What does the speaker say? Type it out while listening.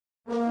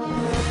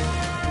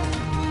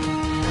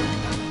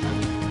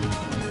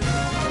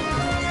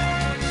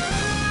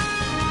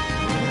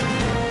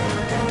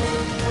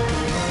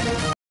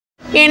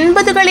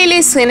എൺപതുകളിലെ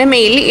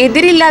സിനിമയിൽ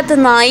എതിരില്ലാത്ത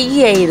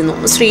നായികയായിരുന്നു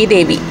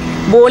ശ്രീദേവി.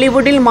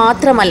 ബോളിവുഡിൽ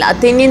മാത്രമല്ല,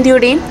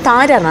 തെന്നിന്ത്യയുടെയും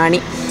താരറാണി.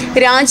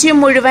 രാജ്യം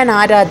മുഴുവൻ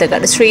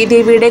ആരാധകർ.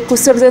 ശ്രീദേവിയുടെ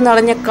കുസൃതി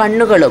നിറഞ്ഞ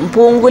കണ്ണുകളും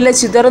പൂങ്കുല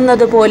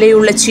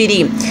ചിതറുന്നതുപോലെയുള്ള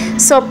ചിരിയും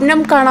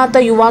സ്വപ്നം കാണാത്ത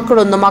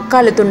യുവാക്കളൊന്നും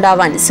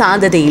അക്കാലത്തുണ്ടാവാൻ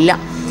സാധ്യതയില്ല.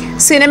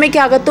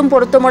 സിനിമയ്ക്കകത്തും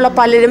പുറത്തുമുള്ള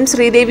പലരും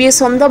ശ്രീദേവിയെ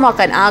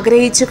സ്വന്തമാക്കാൻ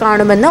ആഗ്രഹിച്ചു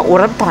കാണുമെന്ന്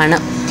ഉറപ്പാണ്.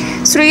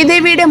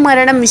 ശ്രീദേവിയുടെ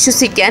മരണം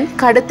വിശ്വസിക്കാൻ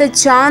കടുത്ത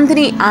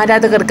ചാന്ദിനി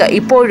ആരാധകർക്ക്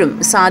ഇപ്പോഴും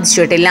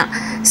സാധിച്ചിട്ടില്ല.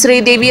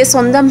 ശ്രീദേവിയെ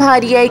സ്വന്തം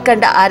ഭാര്യയായി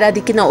കണ്ട്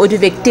ആരാധിക്കുന്ന ഒരു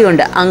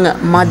വ്യക്തിയുണ്ട് അങ്ങ്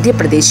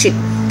മധ്യപ്രദേശിൽ.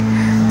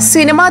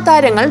 സിനിമാ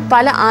താരങ്ങൾ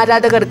പല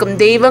ആരാധകർക്കും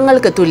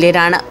ദൈവങ്ങൾക്ക്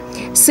തുല്യരാണ്.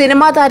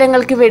 സിനിമാ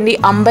താരങ്ങൾക്ക് വേണ്ടി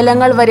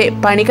അമ്പലങ്ങൾ വരെ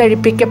പണി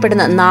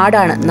കഴിപ്പിക്കപ്പെടുന്ന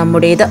നാടാണ്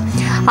നമ്മുടേത്.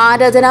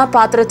 ആരാധനാ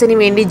പാത്രത്തിന്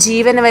വേണ്ടി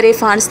ജീവൻ വരെ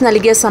ഫാൻസ്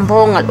നൽകിയ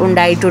സംഭവങ്ങൾ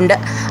ഉണ്ടായിട്ടുണ്ട്.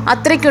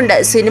 അത്രയ്ക്കുണ്ട്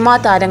സിനിമാ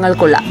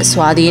താരങ്ങൾക്കുള്ള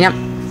സ്വാധീനം.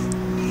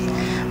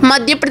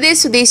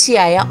 മധ്യപ്രദേശ്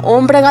സ്വദേശിയായ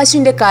ഓം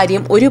പ്രകാശിൻ്റെ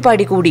കാര്യം ഒരു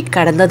പടി കൂടി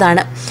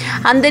കടന്നതാണ്.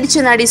 അന്തരിച്ച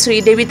നടി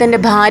ശ്രീദേവി തൻ്റെ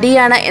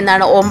ഭാര്യയാണ്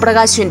എന്നാണ് ഓം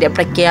പ്രകാശിൻ്റെ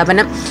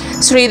പ്രഖ്യാപനം.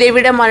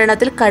 ശ്രീദേവിയുടെ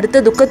മരണത്തിൽ കടുത്ത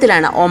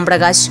ദുഃഖത്തിലാണ് ഓം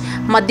പ്രകാശ്.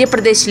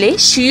 മധ്യപ്രദേശിലെ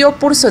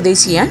ഷിയോപൂർ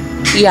സ്വദേശിയാണ്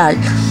ഇയാൾ.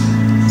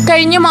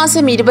 കഴിഞ്ഞ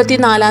മാസം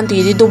 24-ാം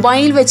തീയതി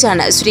ദുബായിൽ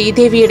വെച്ചാണ്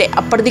ശ്രീദേവിയുടെ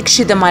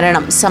അപ്രതീക്ഷിത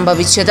മരണം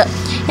സംഭവിച്ചത്.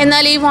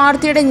 എന്നാൽ ഈ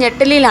വാർത്തയുടെ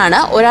ഞെട്ടലിലാണ്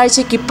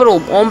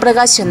ഒരാഴ്ചക്കിപ്പുറവും ഓം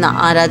പ്രകാശ് എന്ന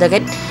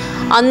ആരാധകൻ.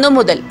 അന്നു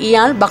മുതൽ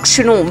ഇയാൾ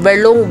ഭക്ഷണവും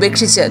വെള്ളവും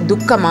ഉപേക്ഷിച്ച്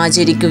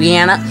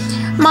ദുഃഖമാചരിക്കുകയാണ്.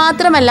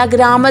 മാത്രമല്ല,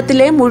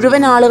 ഗ്രാമത്തിലെ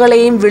മുഴുവൻ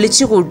ആളുകളെയും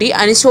വിളിച്ചുകൂട്ടി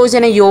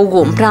അനുശോചന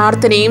യോഗവും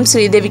പ്രാർത്ഥനയും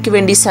ശ്രീദേവിക്ക്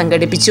വേണ്ടി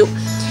സംഘടിപ്പിച്ചു.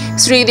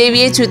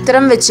 ശ്രീദേവിയെ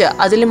ചിത്രം വെച്ച്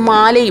അതിൽ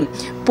മാലയും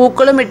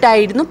പൂക്കളും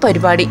ഇട്ടായിരുന്നു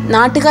പരിപാടി.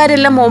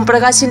 നാട്ടുകാരെല്ലാം ഓം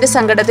പ്രകാശിൻ്റെ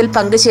സങ്കടത്തിൽ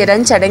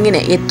പങ്കുചേരാൻ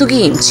ചടങ്ങിന്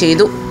എത്തുകയും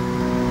ചെയ്തു.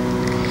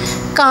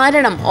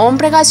 കാരണം ഓം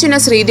പ്രകാശിന്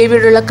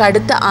ശ്രീദേവിയോടുള്ള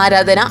കടുത്ത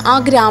ആരാധന ആ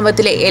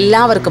ഗ്രാമത്തിലെ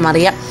എല്ലാവർക്കും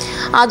അറിയാം.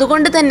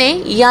 അതുകൊണ്ട് തന്നെ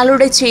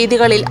ഇയാളുടെ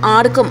ചെയ്തികളിൽ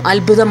ആർക്കും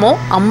അത്ഭുതമോ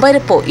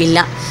അമ്പരപ്പോ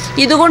ഇല്ല.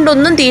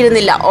 ഇതുകൊണ്ടൊന്നും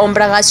തീരുന്നില്ല ഓം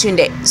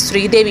പ്രകാശിൻ്റെ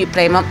ശ്രീദേവി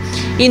പ്രേമം.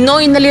 ഇന്നോ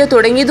ഇന്നലെയോ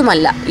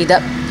തുടങ്ങിയതുമല്ല ഇത്.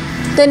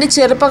 തൻ്റെ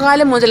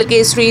ചെറുപ്പകാലം മുതൽക്കേ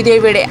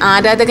ശ്രീദേവിയുടെ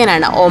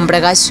ആരാധകനാണ് ഓം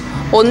പ്രകാശ്.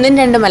 ഒന്നും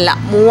രണ്ടുമല്ല,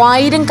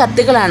 3000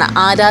 കത്തുകളാണ്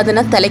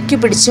ആരാധന തലയ്ക്ക്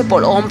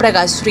പിടിച്ചപ്പോൾ ഓം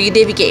പ്രകാശ്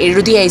ശ്രീദേവിക്ക്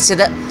എഴുതി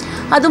അയച്ചത്.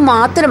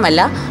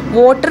 അതുമാത്രമല്ല,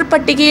 വോട്ടർ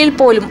പട്ടികയിൽ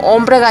പോലും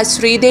ഓം പ്രകാശ്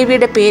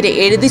ശ്രീദേവിയുടെ പേര്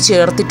എഴുതി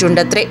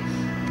ചേർത്തിട്ടുണ്ടത്രേ.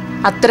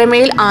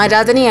 അത്രമേൽ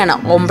ആരാധനയാണ്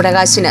ഓം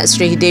പ്രകാശിന്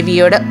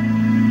ശ്രീദേവിയോട്.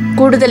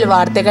 കൂടുതൽ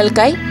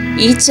വാർത്തകൾക്കായി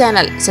ഈ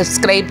ചാനൽ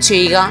സബ്സ്ക്രൈബ്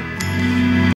ചെയ്യുക.